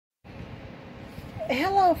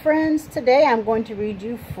Hello friends, today I'm going to read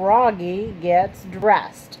you Froggy Gets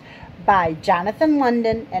Dressed by Jonathan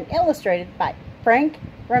London and illustrated by Frank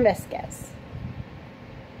Ramisquez.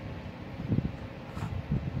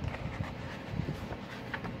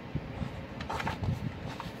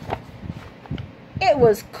 It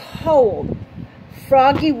was cold.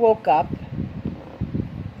 Froggy woke up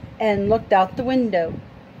and looked out the window.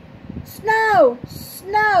 "Snow!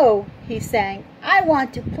 Snow!" he sang. "I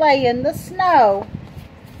want to play in the snow."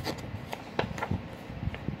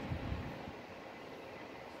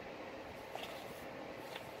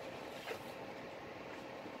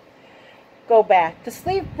 "Go back to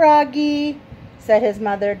sleep, Froggy," said his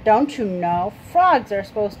mother. "Don't you know frogs are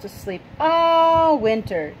supposed to sleep all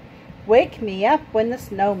winter? Wake me up when the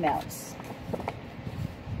snow melts."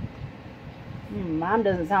 Mom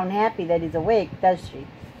doesn't sound happy that he's awake, does she?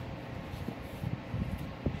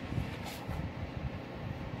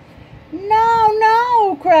 "No,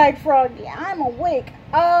 no," cried Froggy. "I'm awake,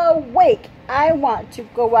 awake. I want to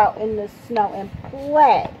go out in the snow and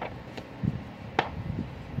play."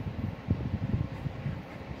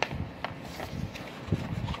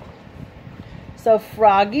 So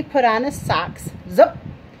Froggy put on his socks. Zup!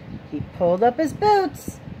 He pulled up his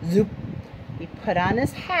boots. Zoop! He put on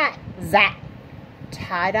his hat. Zap!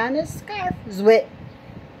 Tied on his scarf. Zwit!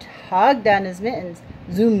 Tugged on his mittens.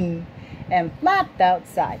 Zoom! And flopped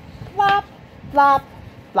outside. Flop! Flop!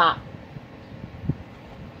 Flop!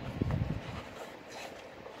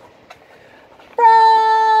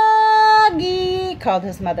 "Froggy!" called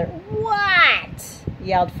his mother. "What?"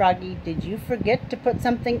 yelled Froggy. "Did you forget to put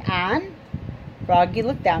something on?" Froggy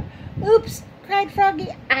looked down. "Oops!" cried Froggy.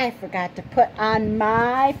 "I forgot to put on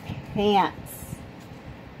my pants."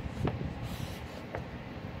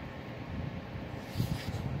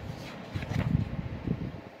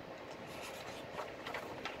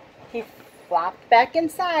 He flopped back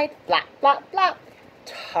inside. Flop, flop, flop.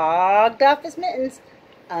 Tugged off his mittens.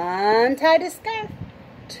 Untied his scarf.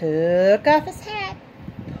 Took off his hat.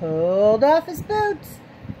 Pulled off his boots.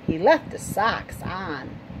 He left his socks on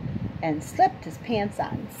and slipped his pants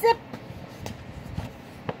on. Zip!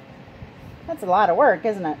 That's a lot of work,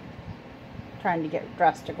 isn't it? Trying to get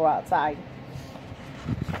dressed to go outside.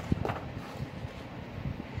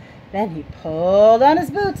 Then he pulled on his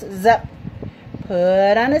boots. Zip!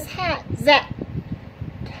 Put on his hat. Zap!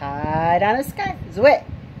 Tied on his scarf. Zwit!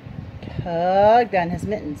 Tugged on his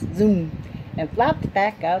mittens. Zoom! And flopped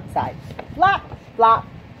back outside. Flop! Flop!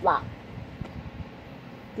 Flop!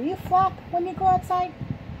 Do you flop when you go outside?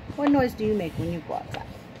 What noise do you make when you go outside?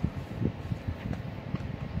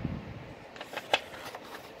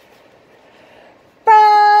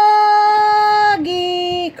 "Froggy!"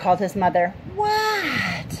 called his mother.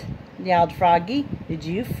 "What?" yelled Froggy. "Did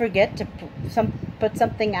you forget to put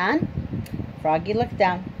something on?" Froggy looked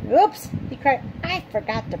down. "Oops!" he cried. "I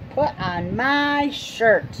forgot to put on my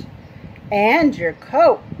shirt." "And your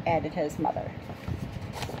coat," added his mother.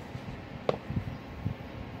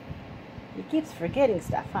 He keeps forgetting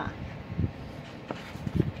stuff, huh?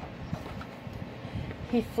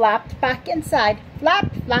 He flopped back inside.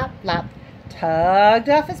 Flop, flop, flop. Tugged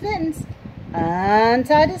off his mittens.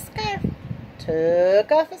 Untied his scarf.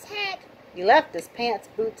 Took off his hat. He left his pants,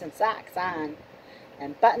 boots, and socks on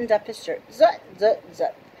and buttoned up his shirt. Zut, zut,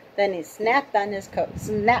 zut. Then he snapped on his coat.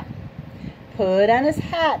 Snap. Put on his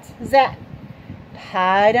hat. Zap.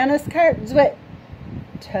 Tied on his scarf. Zwit.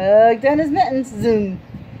 Tugged on his mittens. Zoom.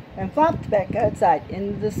 And flopped back outside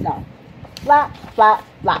into the snow. Flop, flop,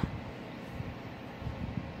 flop.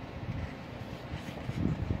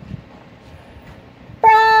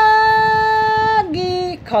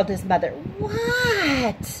 "Froggy!" called his mother.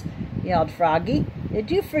 "What?" yelled Froggy.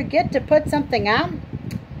 "Did you forget to put something on?"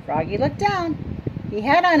 Froggy looked down. He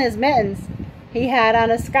had on his mittens. He had on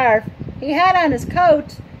his scarf. He had on his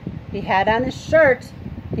coat. He had on his shirt.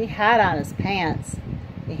 He had on his pants.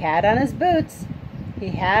 He had on his boots. He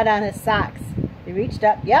had on his socks. He reached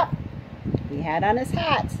up. Yep, he had on his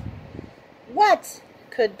hat. What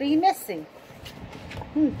could be missing?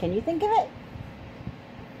 Can you think of it?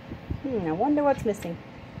 I wonder what's missing.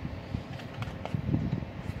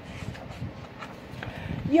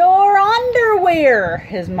 "Your underwear!"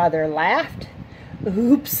 his mother laughed.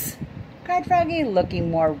 "Oops!" cried Froggy, looking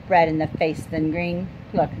more red in the face than green.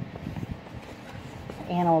 Look,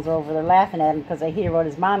 the animals are over there laughing at him because they hear what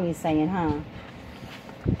his mommy's saying, huh?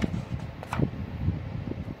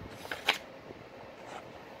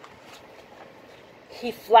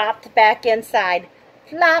 He flopped back inside.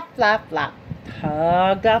 Flop, flop, flop.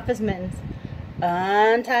 Tugged off his mittens.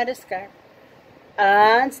 Untied his scarf.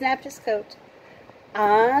 Unsnapped his coat.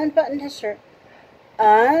 Unbuttoned his shirt.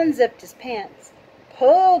 Unzipped his pants.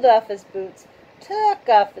 pulled off his boots, took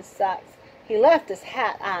off his socks. He left his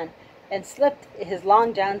hat on and slipped his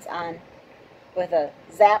long johns on with a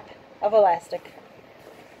zap of elastic.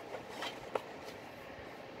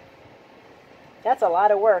 That's a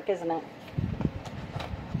lot of work, isn't it?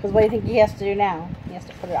 Because what do you think he has to do now? He has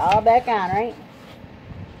to put it all back on, right?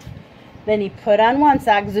 Then he put on one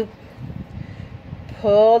sock, zoop,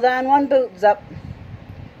 pulled on one boot, zup,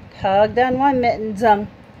 tugged on one mitten, zum,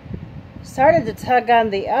 started to tug on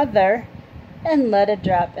the other, and let it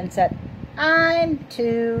drop and said, I'm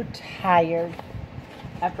too tired.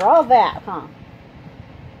 After all that, huh?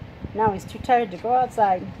 Now he's too tired to go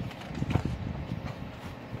outside.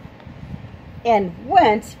 And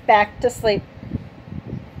went back to sleep.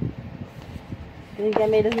 You think that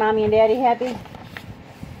made his mommy and daddy happy?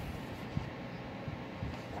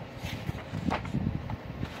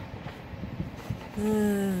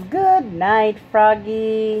 Good night,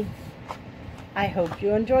 Froggy. I hope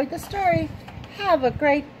you enjoyed the story. Have a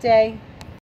great day.